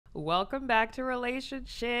Welcome back to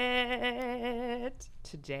Relationshit.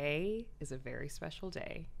 Today is a very special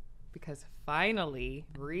day because finally,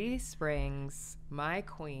 Ree Springs, my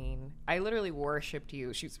queen, I literally worshipped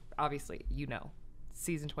you. She's obviously,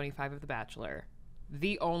 season 25 of The Bachelor.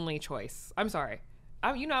 The only choice. I'm sorry.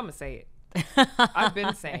 I'm going to say it. I've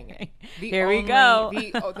been saying it. Here we go.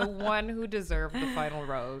 The one who deserved the final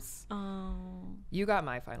rose. Oh, You got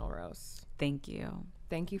my final rose. thank you.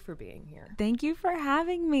 Thank you for being here. Thank you for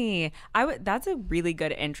having me. That's a really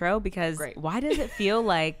good intro because Great. why does it feel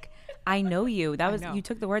like I know you? know. You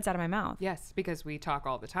took the words out of my mouth. Yes, because we talk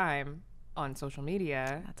all the time on social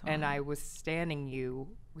media, That's and why. I was standing you.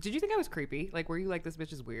 Did you think I was creepy? Like, were you like, this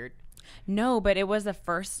bitch is weird? No, but it was the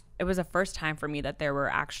first time for me that there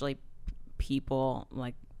were actually people,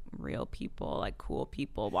 like real people, like cool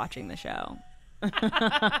people watching the show.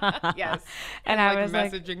 Yes. And I like, was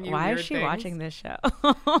like, messaging you why weird is she things. watching this show?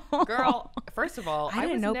 Girl, first of all, I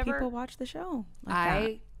didn't was know never, people watch the show like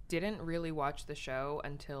I didn't really watch the show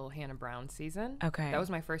until Hannah Brown's season. Okay. That was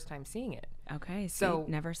my first time seeing it. that. Okay, So- so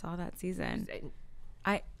never saw that season.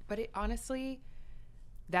 But it honestly,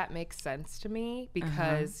 that makes sense to me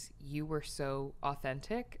because you were so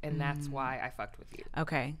authentic, and that's why I fucked with you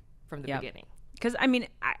Okay. from the Yep. beginning. Because, I mean,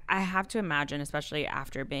 I have to imagine, especially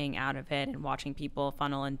after being out of it and watching people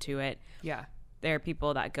funnel into it, Yeah. there are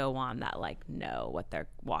people that go on that, like, know what they're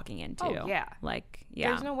walking into. Oh, yeah. Like, yeah.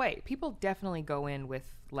 There's no way. People definitely go in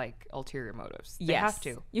with like ulterior motives. They Yes. have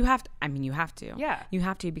to. You have to. I mean, you have to. Yeah. You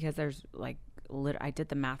have to because there's, like, I did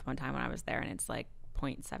the math one time when I was there, and it's, like,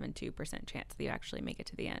 0.72% chance that you actually make it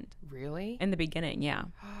to the end. Really? In the beginning, yeah.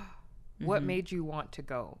 What made you want to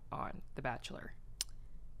go on The Bachelor?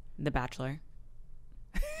 The Bachelor.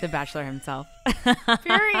 The Bachelor himself.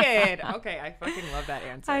 Period. Okay, I fucking love that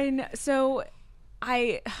answer. I know. So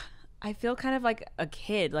I feel kind of like a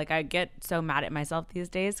kid. Like I get so mad at myself these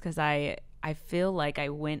days because I feel like I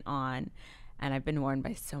went on, and I've been warned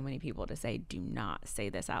by so many people to say, do not say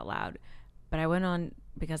this out loud. But I went on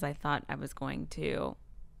because I thought I was going to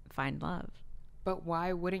find love. But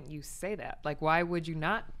why wouldn't you say that? Like, why would you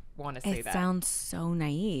not want to say It that? sounds so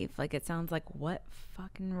naive. Like it sounds like, what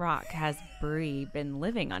fucking rock has Brie been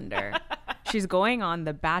living under? She's going on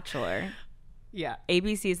The Bachelor. Yeah.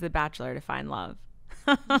 ABC's The Bachelor to find love.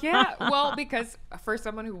 Yeah. Well, because for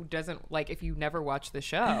someone who doesn't, like, if you never watch the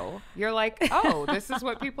show, you're like, oh, this is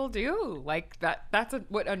what people do. Like that's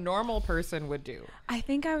what a normal person would do. I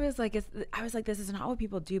think I was like, this is not what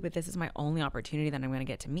people do, but this is my only opportunity that I'm going to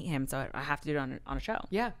get to meet him. So I have to do it on a show.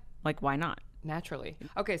 Yeah. Like, why not? Naturally.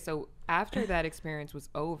 Okay, so after that experience was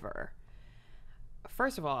over,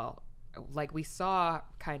 first of all, like we saw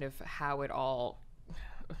kind of how it all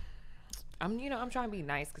I'm trying to be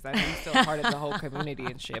nice because I'm still part of the whole community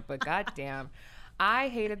and shit, but goddamn, I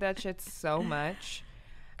hated that shit so much.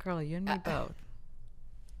 Girl, you and me both.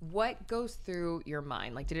 What goes through your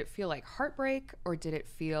mind? Like, did it feel like heartbreak, or did it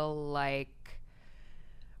feel like,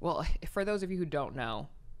 well, for those of you who don't know,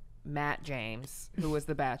 Matt James, who was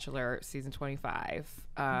The Bachelor season 25,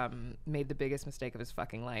 made the biggest mistake of his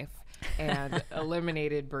fucking life and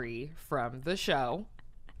eliminated Brie from the show.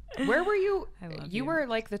 Where were you? I love You you. were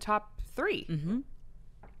like the top 3. Mm-hmm.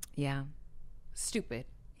 Yeah. Stupid.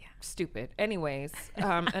 Yeah. Stupid. Anyways,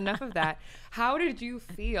 enough of that. How did you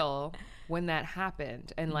feel when that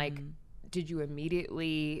happened? And like, did you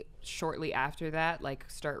immediately, shortly after that, like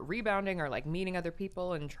start rebounding or like meeting other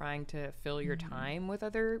people and trying to fill your time with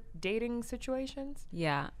other dating situations?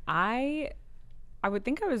 Yeah. I would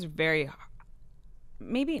think I was very,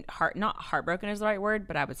 maybe not heartbroken is the right word,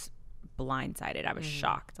 but I was blindsided. I was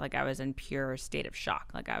shocked. Like I was in pure state of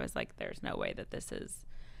shock. Like I was like, there's no way that this is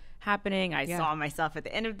happening. I saw myself at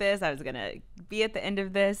the end of this. I was going to be at the end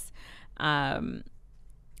of this.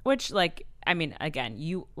 Which, like, I mean, again,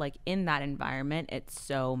 you like in that environment, it's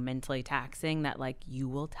so mentally taxing that like you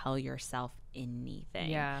will tell yourself anything.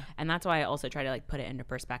 Yeah. And that's why I also try to like put it into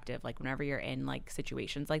perspective. Like whenever you're in like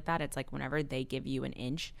situations like that, it's like whenever they give you an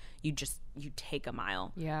inch, you take a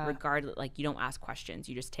mile. Yeah. Regardless, like you don't ask questions,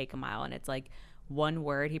 you just take a mile. And it's like one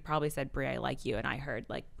word. He probably said, Brie, I like you. And I heard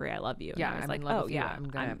like, Brie, I love you. And Yeah, I was I'm like, in love oh with you. yeah, I'm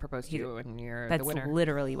gonna propose to you, and you're that's the winner.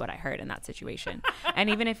 literally what I heard in that situation. And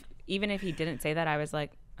even if he didn't say that, I was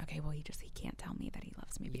like, okay, well, he can't tell me that he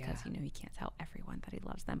loves me because he can't tell everyone that he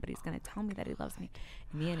loves them, but he's going to tell me that he loves me.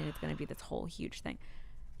 In the end, and it's going to be this whole huge thing.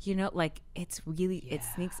 Like it's really,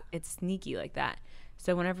 it's sneaky like that.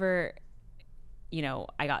 So whenever,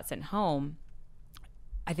 I got sent home,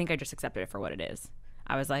 I think I just accepted it for what it is.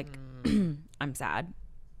 I was like, I'm sad.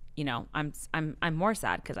 you know, I'm more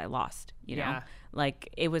sad because I lost, you know, Yeah. like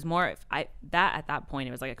it was more, at that point,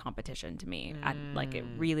 it was like a competition to me. Like it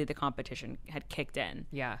really, the competition had kicked in.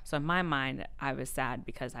 Yeah. So in my mind, I was sad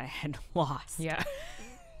because I had lost. Yeah.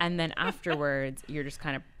 And then afterwards, you're just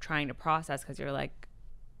kind of trying to process because you're like,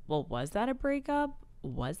 well, was that a breakup?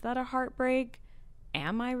 Was that a heartbreak?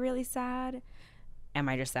 Am I really sad? Am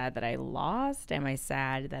I just sad that I lost? Am I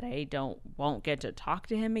sad that I won't get to talk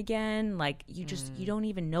to him again? Like you don't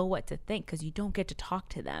even know what to think because you don't get to talk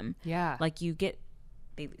to them. Yeah. Like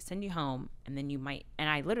they send you home and then you might, and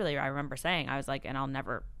I remember saying, I was like, and I'll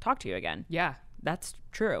never talk to you again. Yeah. That's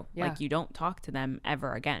true. Yeah. Like you don't talk to them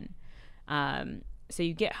ever again. So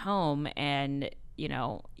you get home and, you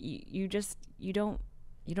know, you don't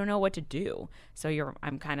know what to do. So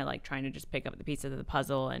I'm kind of like trying to just pick up the pieces of the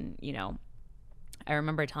puzzle. And, you know, I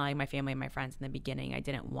remember telling my family and my friends in the beginning, I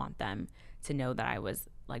didn't want them to know that I was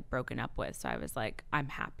like broken up with. So I was like, I'm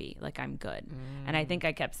happy, like I'm good. And I think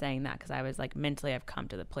I kept saying that because I was like, mentally I've come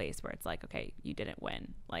to the place where it's like, okay, you didn't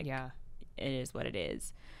win. Like, yeah, it is what it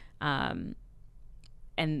is. And,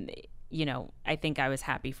 you know, I think I was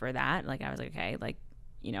happy for that. Like I was like, okay, like,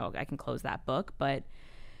 you know, I can close that book, but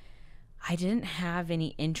I didn't have any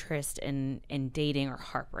interest in dating or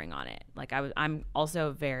harping on it. Like I'm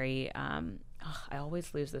also very, I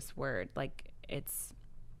always lose this word. Like it's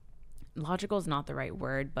logical is not the right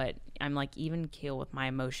word, but I'm like even keel with my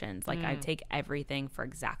emotions. Like I take everything for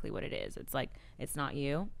exactly what it is. It's like, it's not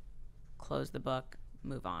you, close the book,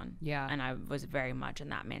 move on. Yeah. And I was very much in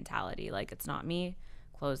that mentality. Like it's not me,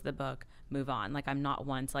 close the book, move on. Like I'm not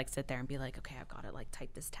one to like sit there and be like, okay, I've got to like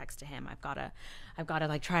type this text to him. I've got to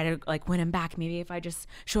like try to like win him back. Maybe if I just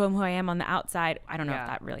show him who I am on the outside. I don't know if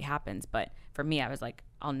that really happens, but for me, I was like,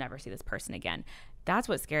 I'll never see this person again. That's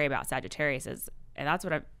what's scary about Sagittarius is, and that's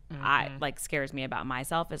what I like scares me about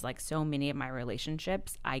myself is like so many of my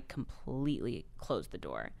relationships, I completely close the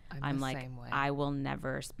door. I'm like, same way. I will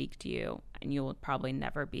never speak to you and you will probably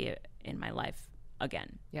never be in my life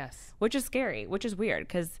again. Yes. Which is scary, which is weird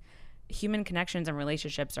because human connections and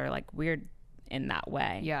relationships are like weird in that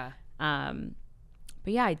way. Yeah.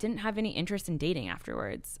 But yeah, I didn't have any interest in dating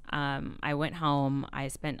afterwards. I went home. I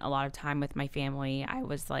spent a lot of time with my family. I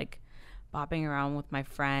was like bopping around with my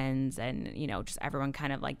friends and, you know, just everyone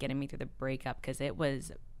kind of like getting me through the breakup because it was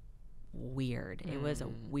weird. It was a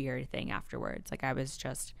weird thing afterwards. Like I was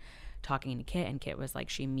just talking to Kit and Kit was like,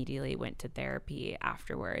 she immediately went to therapy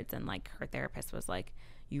afterwards. And like her therapist was like,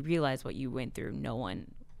 you realize what you went through. No one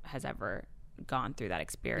has ever gone through that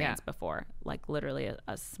experience before. Like literally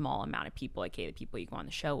a small amount of people, aka the people you go on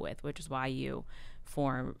the show with, which is why you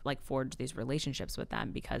forge these relationships with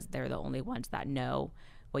them because they're the only ones that know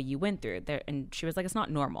what you went through there. And she was like, it's not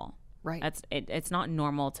normal. Right. It's not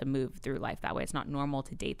normal to move through life that way. It's not normal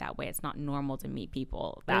to date that way. It's not normal to meet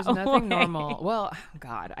people that There's nothing way. normal. Well,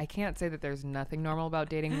 God, I can't say that there's nothing normal about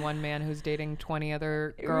dating one man who's dating 20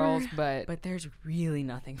 other girls, but there's really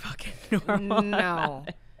nothing fucking normal. No,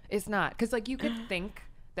 it's not. Because like you could think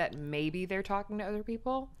that maybe they're talking to other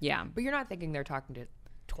people. Yeah. But you're not thinking they're talking to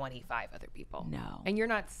 25 other people. No. And you're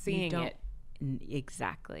not seeing it.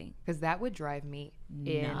 Exactly. Because that would drive me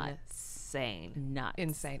Nuts.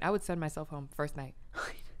 Insane. I would send myself home first night.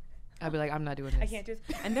 I'd be like, I'm not doing this. I can't do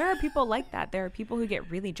this. And there are people like that. There are people who get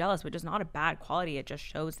really jealous, which is not a bad quality. It just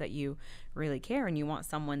shows that you really care and you want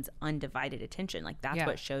someone's undivided attention. Like that's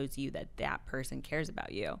what shows you that that person cares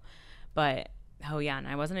about you. But oh yeah, and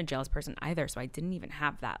I wasn't a jealous person either, so I didn't even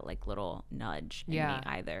have that like little nudge in me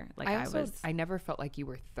either. Like I never felt like you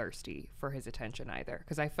were thirsty for his attention either,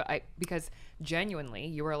 because because genuinely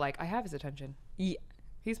you were like, I have his attention. Yeah.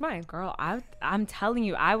 He's mine, girl. I'm telling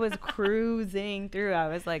you, I was cruising through. I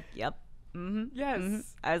was like, yep. Mm-hmm, yes. Mm-hmm.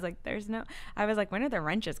 I was like, I was like, when are the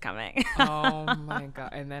wrenches coming? Oh my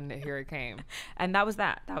God. And then here it came. And that was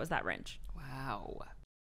that wrench. Wow.